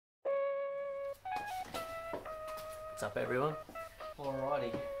What's up, everyone?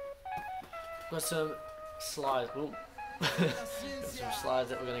 Alrighty, got some slides. Got some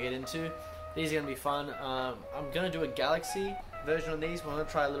slides that we're gonna get into. These are gonna be fun. I'm gonna do a galaxy version on these. We're gonna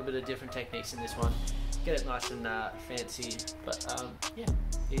try a little bit of different techniques in this one. Get it nice and fancy. But yeah,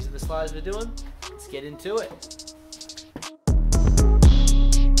 these are the slides we're doing. Let's get into it.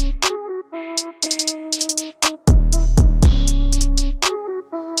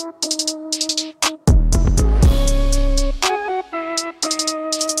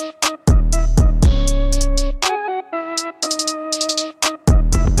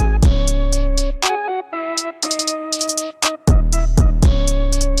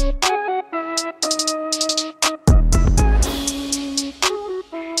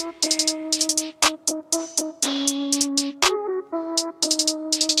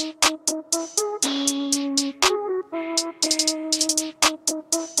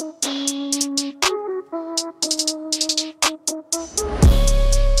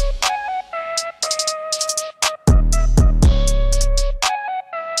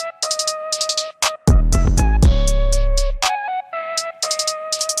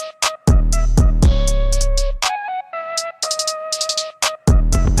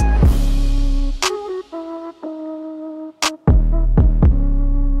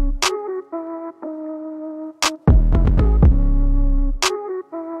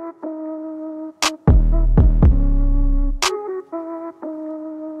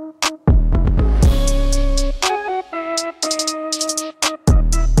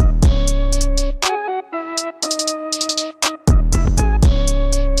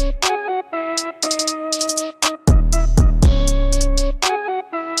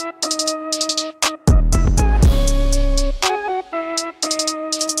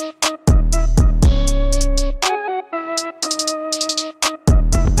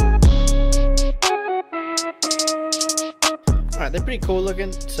 Alright, they're pretty cool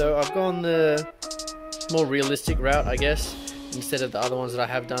looking, so I've gone the more realistic route, I guess, instead of the other ones that I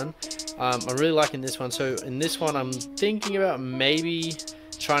have done. I'm really liking this one, so in this one I'm thinking about maybe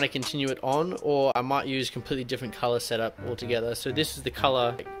trying to continue it on, or I might use completely different color setup altogether. So this is the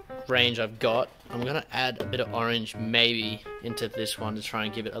color range I've got. I'm going to add a bit of orange maybe into this one to try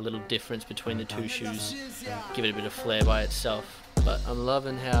and give it a little difference between the two shoes, give it a bit of flair by itself. But I'm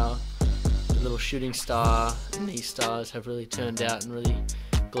loving how little shooting star and these stars have really turned out and really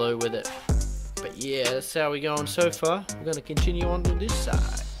glow with it. But yeah, that's how we're going so far. We're going to continue on to this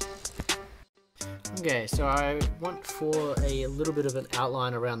side. Okay, so I went for a little bit of an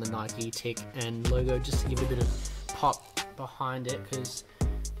outline around the Nike tick and logo just to give it a bit of pop behind it, because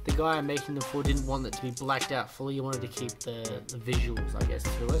the guy I'm making them for didn't want it to be blacked out fully. He wanted to keep the visuals, I guess,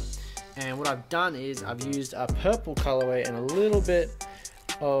 through it. And what I've done is I've used a purple colorway and a little bit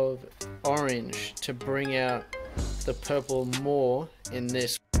of orange to bring out the purple more in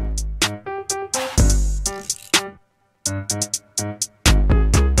this.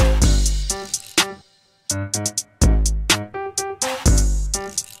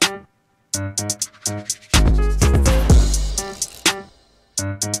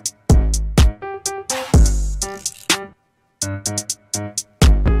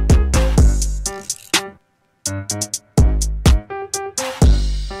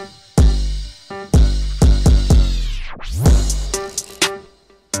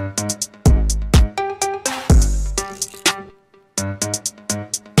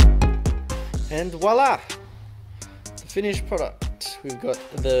 And voila! The finished product. We've got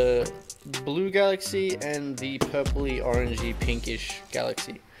the blue galaxy and the purpley, orangey, pinkish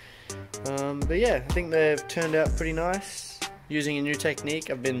galaxy. But yeah, I think they've turned out pretty nice. Using a new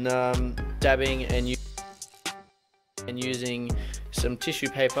technique, I've been dabbing and using some tissue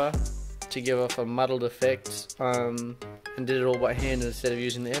paper to give off a muddled effect, and did it all by hand instead of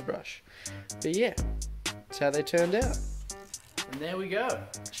using the airbrush. But yeah, that's how they turned out. And there we go.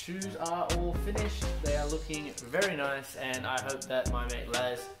 Shoes are all finished. They are looking very nice, and I hope that my mate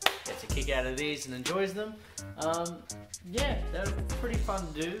Laz gets a kick out of these and enjoys them. Yeah, they're pretty fun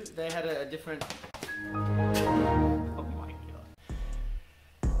to do. They had a different... Oh my god.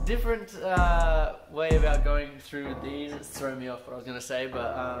 Different way about going through these. It's thrown me off what I was going to say,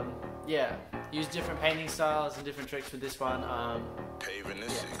 but yeah, use different painting styles and different tricks with this one. Yeah, I enjoyed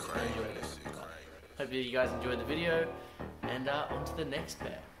it. Hope you guys enjoyed the video. And on to the next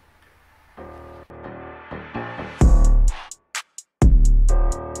pair.